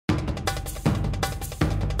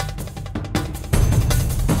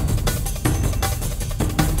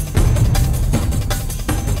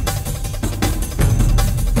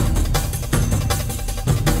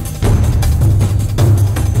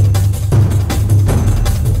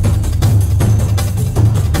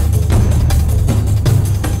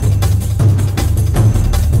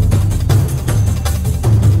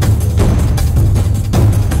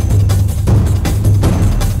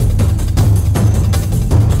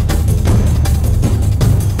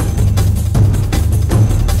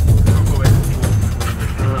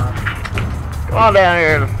on down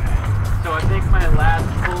here. So I think my last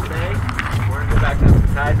full day, we're gonna go back down to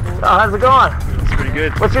the tide pool. Oh, how's it going? It's pretty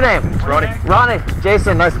good. What's your name? Ronnie. Ronnie.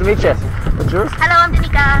 Jason, nice to meet you. What's yours? Hello, I'm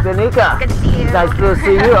Danica. Danica. Good to see you. Nice to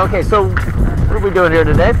see you. Okay, so what are we doing here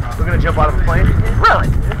today? We're gonna jump out of a plane. Really?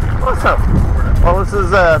 Awesome. Well, this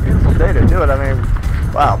is a beautiful day to do it. I mean,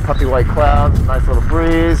 wow, puffy white clouds, nice little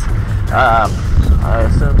breeze. I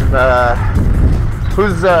assume,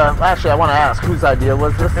 who's, actually I want to ask, whose idea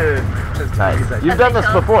was this? Nice. You've done this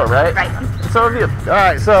before, right? Right. So have you.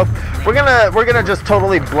 Alright, so we're gonna just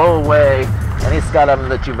totally blow away any skydiving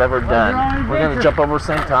that you've ever done. We're gonna jump over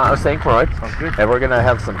St. Croix. Sounds good. And we're gonna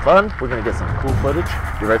have some fun. We're gonna get some cool footage.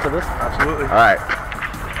 You ready for this? Absolutely. Alright.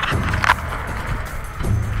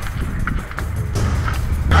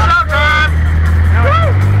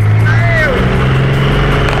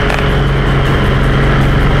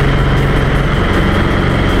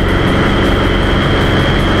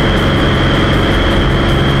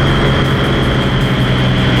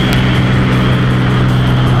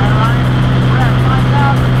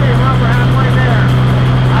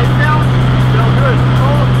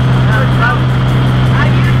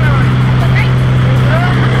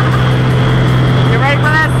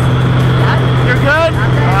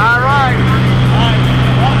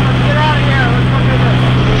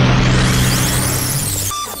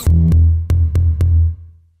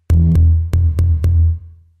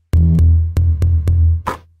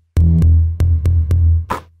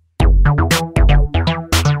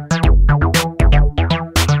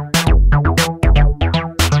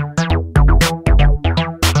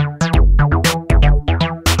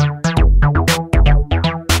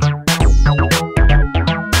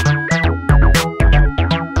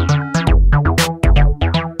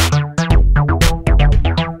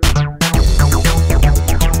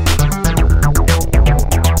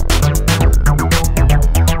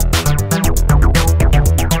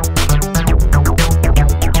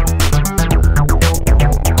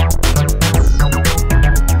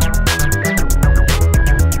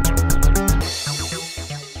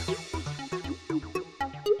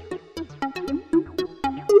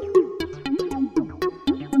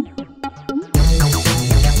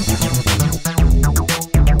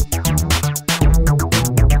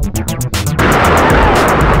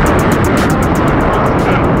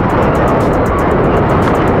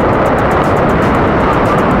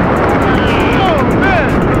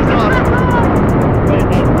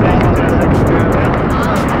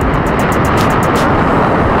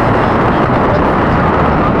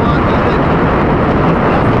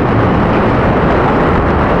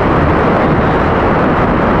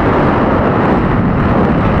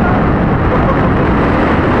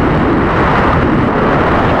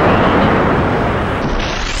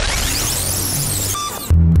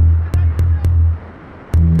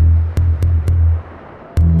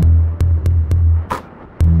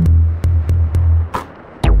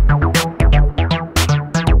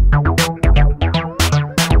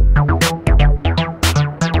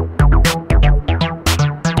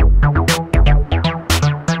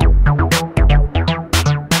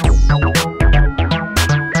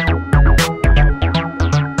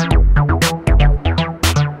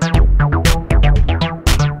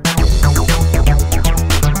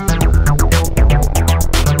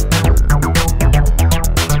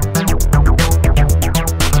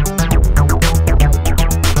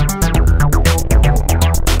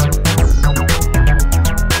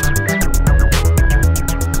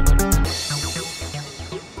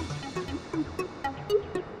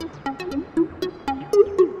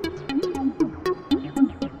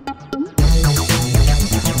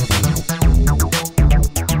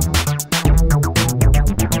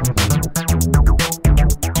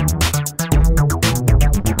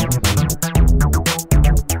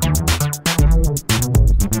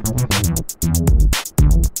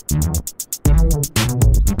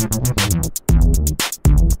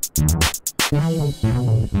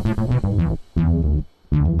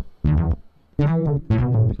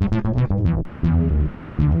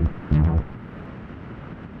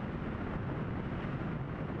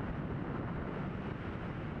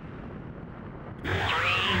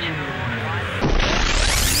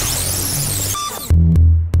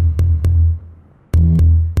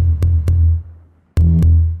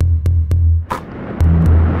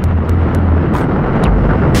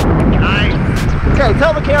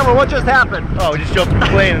 Tell the camera what just happened. Oh, we just jumped in the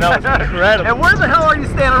plane and that was incredible. And where the hell are you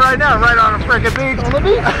standing right now? Right on a freaking beach? On the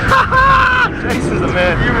beach? Jason's the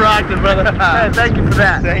man. You rocked it, brother. Hey, thank you for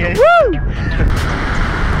that. Thank you. Woo!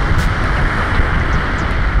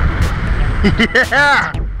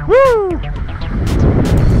 Yeah! Woo!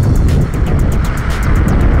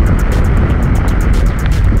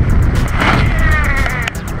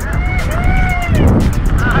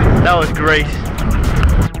 great.